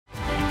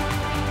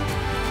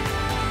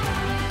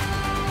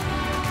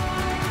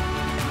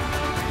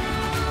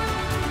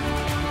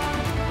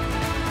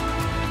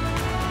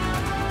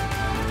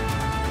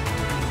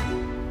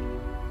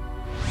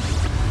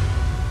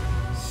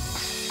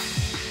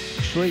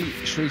Sri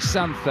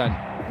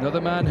Santhan,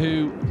 another man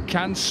who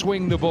can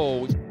swing the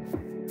ball.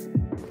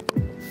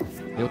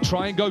 He'll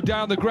try and go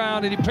down the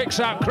ground, and he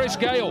picks out Chris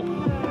Gale.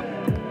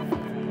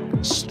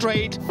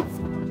 Straight.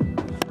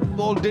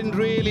 Ball didn't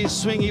really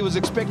swing. He was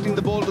expecting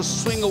the ball to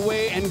swing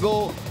away and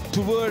go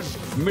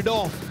towards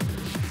mid-off.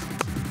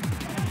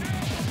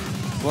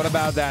 What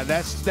about that?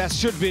 That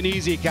should be an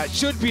easy catch.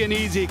 Should be an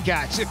easy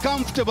catch. A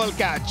comfortable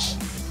catch.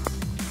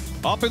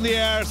 Up in the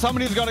air,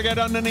 somebody's got to get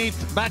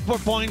underneath.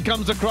 Backward point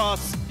comes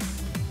across.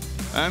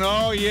 And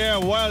oh yeah,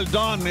 well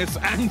done. It's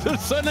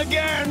Anderson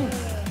again.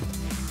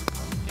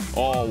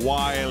 Oh,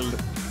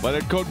 wild. But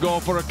it could go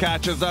for a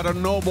catch. Is that a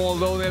no ball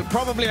though? They'll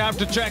probably have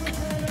to check.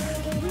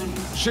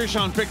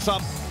 Shishan picks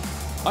up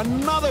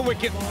another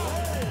wicket.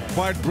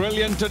 Quite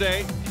brilliant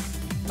today.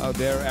 Out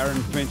there,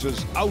 Aaron Finch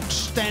was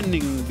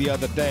outstanding the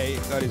other day.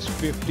 Got his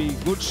 50,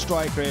 good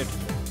strike rate.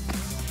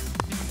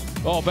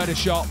 Oh, better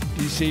shot.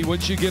 You see,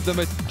 once you give them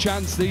a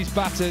chance, these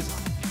batters.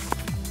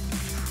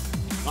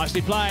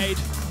 Nicely played.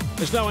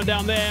 There's no one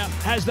down there.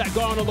 Has that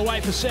gone all the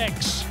way for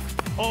 6?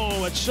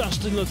 Oh, it's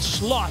just in the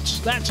slots.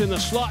 That's in the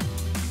slot.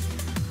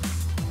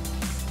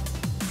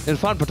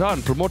 Irfan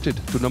Pathan promoted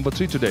to number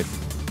 3 today.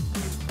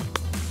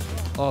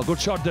 Oh, good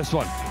shot this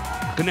one.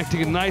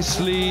 Connecting it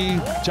nicely.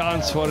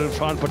 Chance for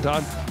Irfan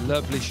Pathan.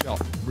 Lovely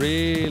shot.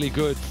 Really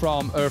good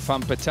from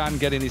Irfan Pathan,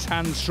 getting his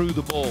hands through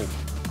the ball.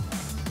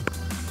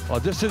 Oh,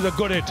 this is a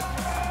good hit.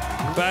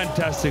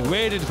 Fantastic.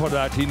 Waited for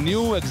that. He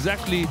knew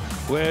exactly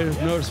where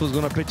Nurse was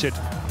going to pitch it.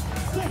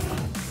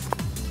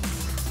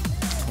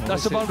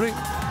 That's the boundary.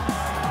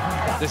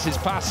 This is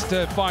past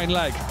fine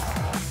leg.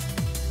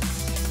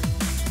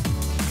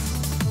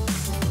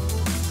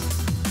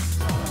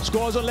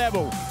 Scores a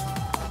level.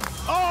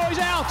 Oh, he's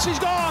out. He's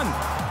gone.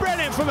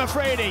 Brilliant from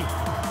Afridi.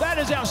 That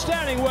is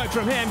outstanding work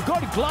from him.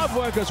 Good glove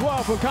work as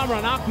well from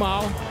Kamran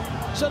Akmal.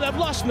 So they've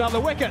lost another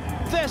wicket.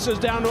 This is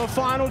down to a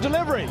final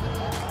delivery.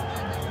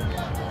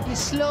 He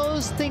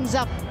slows things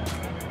up.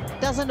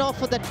 Doesn't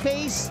offer that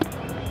pace.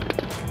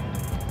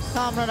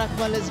 Kamran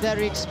Akmal is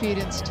very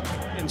experienced.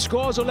 And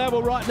scores a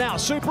level right now.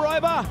 Super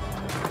over.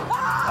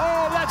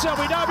 Oh, that's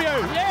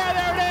LBW. Yeah,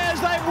 there it is.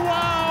 They've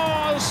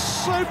won.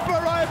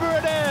 Super over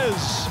it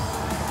is.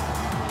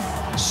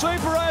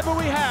 Super over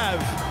we have.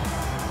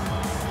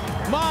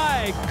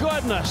 My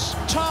goodness,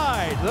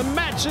 tied. The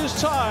match is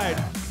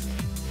tied.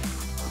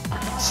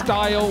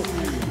 Style,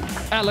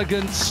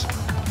 elegance,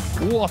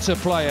 what a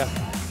player.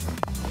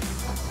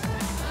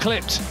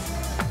 Clipped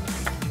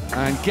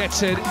and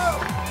gets it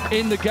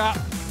in the gap.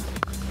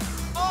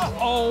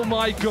 Oh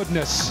my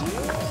goodness.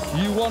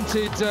 You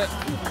wanted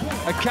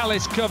a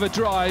Callis cover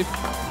drive.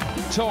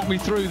 Talk me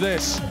through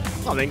this.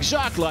 I think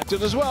Shark liked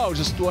it as well,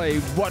 just the way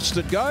he watched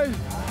it go.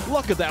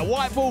 Look at that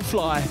white ball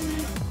fly.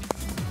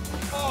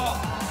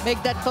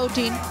 Make that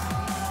 14.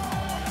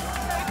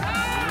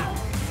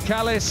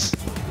 Callis,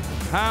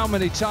 how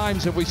many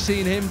times have we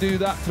seen him do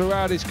that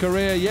throughout his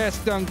career? Yes,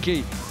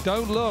 Donkey,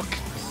 don't look.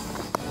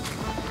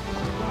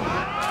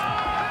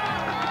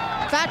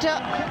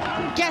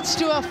 Batter gets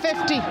to a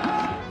 50.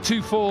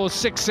 2 4s,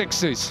 6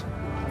 6s.